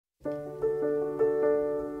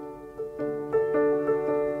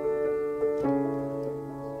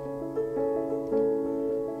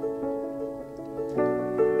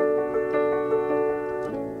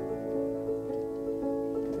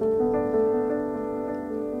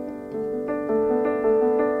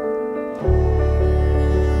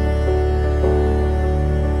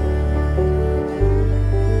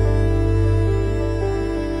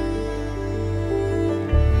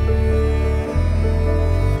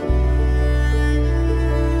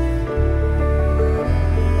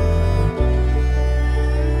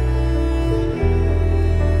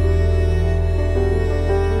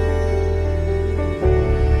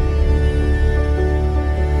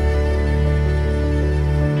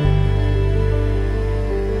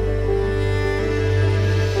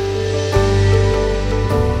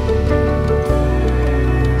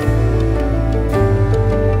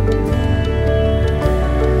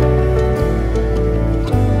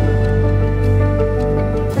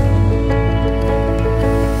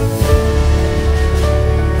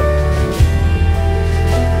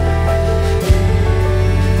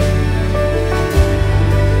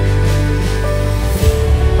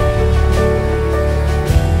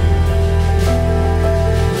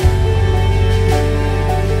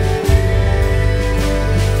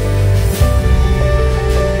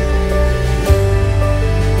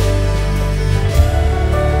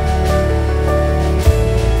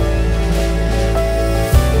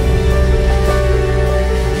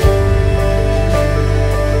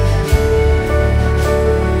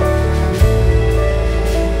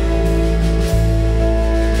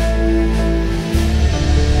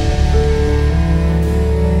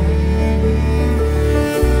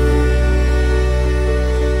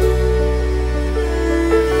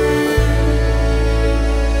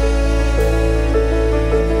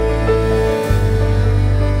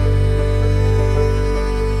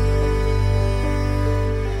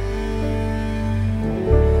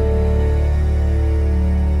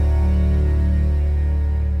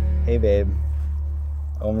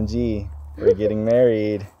OMG, we're getting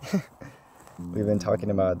married. We've been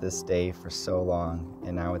talking about this day for so long,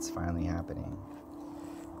 and now it's finally happening.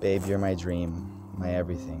 Babe, you're my dream, my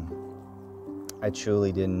everything. I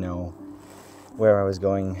truly didn't know where I was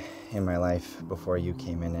going in my life before you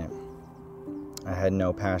came in it. I had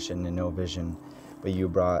no passion and no vision, but you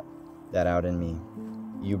brought that out in me.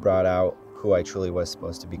 You brought out who I truly was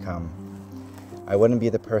supposed to become. I wouldn't be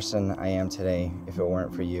the person I am today if it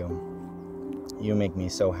weren't for you. You make me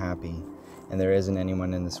so happy, and there isn't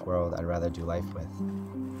anyone in this world I'd rather do life with.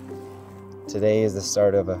 Today is the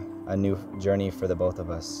start of a new journey for the both of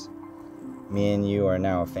us. Me and you are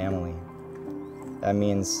now a family. That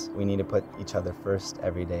means we need to put each other first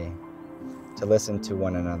every day, to listen to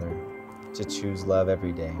one another, to choose love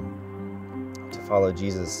every day, to follow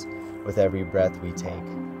Jesus with every breath we take.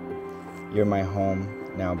 You're my home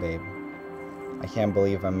now, babe. I can't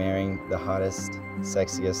believe I'm marrying the hottest,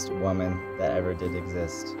 sexiest woman that ever did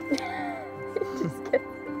exist. Just kidding.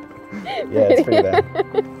 Yeah, it's pretty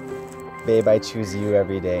bad. Babe, I choose you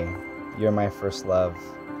every day. You're my first love.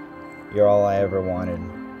 You're all I ever wanted.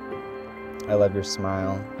 I love your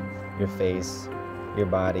smile, your face, your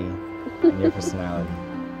body, and your personality.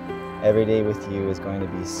 Every day with you is going to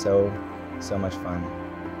be so much fun.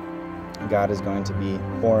 God is going to be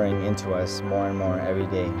pouring into us more and more every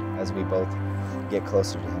day as we both get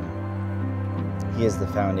closer to Him. He is the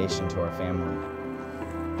foundation to our family.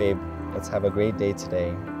 Babe, let's have a great day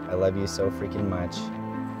today. I love you so freaking much.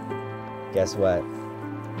 Guess what?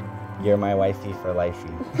 You're my wifey for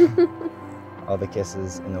lifey. All the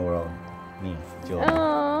kisses in the world. Me, Julian.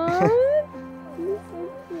 Aww, you're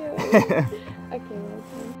so cute. Okay, well,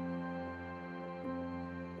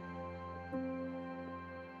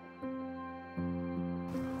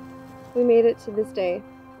 we made it to this day.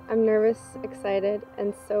 I'm nervous, excited,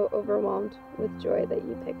 and so overwhelmed with joy that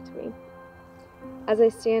you picked me. As I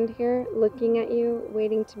stand here looking at you,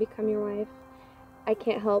 waiting to become your wife, I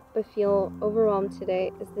can't help but feel overwhelmed.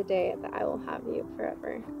 Today is the day that I will have you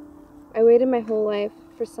forever. I waited my whole life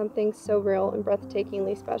for something so real and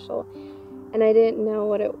breathtakingly special, and I didn't know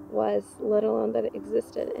what it was, let alone that it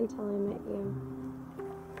existed, until I met you.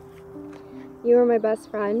 You were my best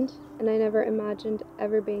friend, and I never imagined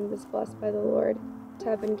ever being this blessed by the Lord to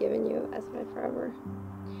have been given you as my forever.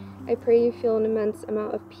 I pray you feel an immense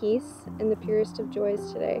amount of peace and the purest of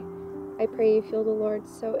joys today. I pray you feel the Lord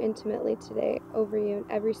so intimately today over you in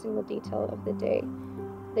every single detail of the day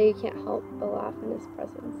that you can't help but laugh in His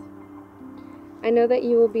presence. I know that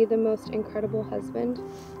you will be the most incredible husband.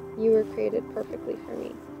 You were created perfectly for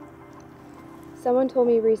me. Someone told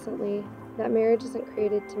me recently that marriage isn't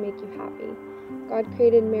created to make you happy. God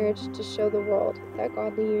created marriage to show the world that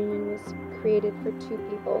godly union was created for two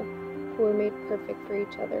people who were made perfect for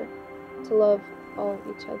each other, to love all of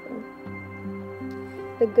each other.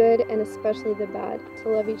 The good and especially the bad, to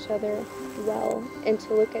love each other well and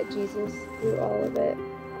to look at Jesus through all of it.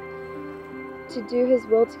 To do His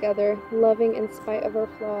will together, loving in spite of our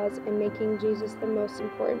flaws and making Jesus the most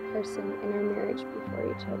important person in our marriage before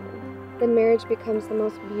each other. Then marriage becomes the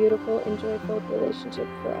most beautiful and joyful relationship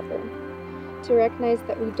forever. To recognize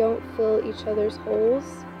that we don't fill each other's holes,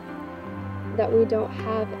 that we don't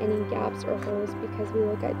have any gaps or holes because we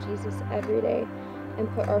look at Jesus every day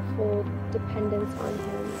and put our full dependence on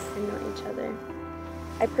Him and not each other.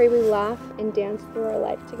 I pray we laugh and dance through our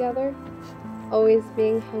life together, always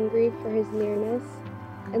being hungry for His nearness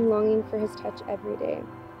and longing for His touch every day.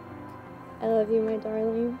 I love you, my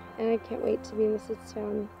darling, and I can't wait to be Mrs.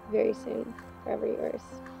 Stone very soon. Forever yours.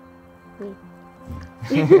 Me.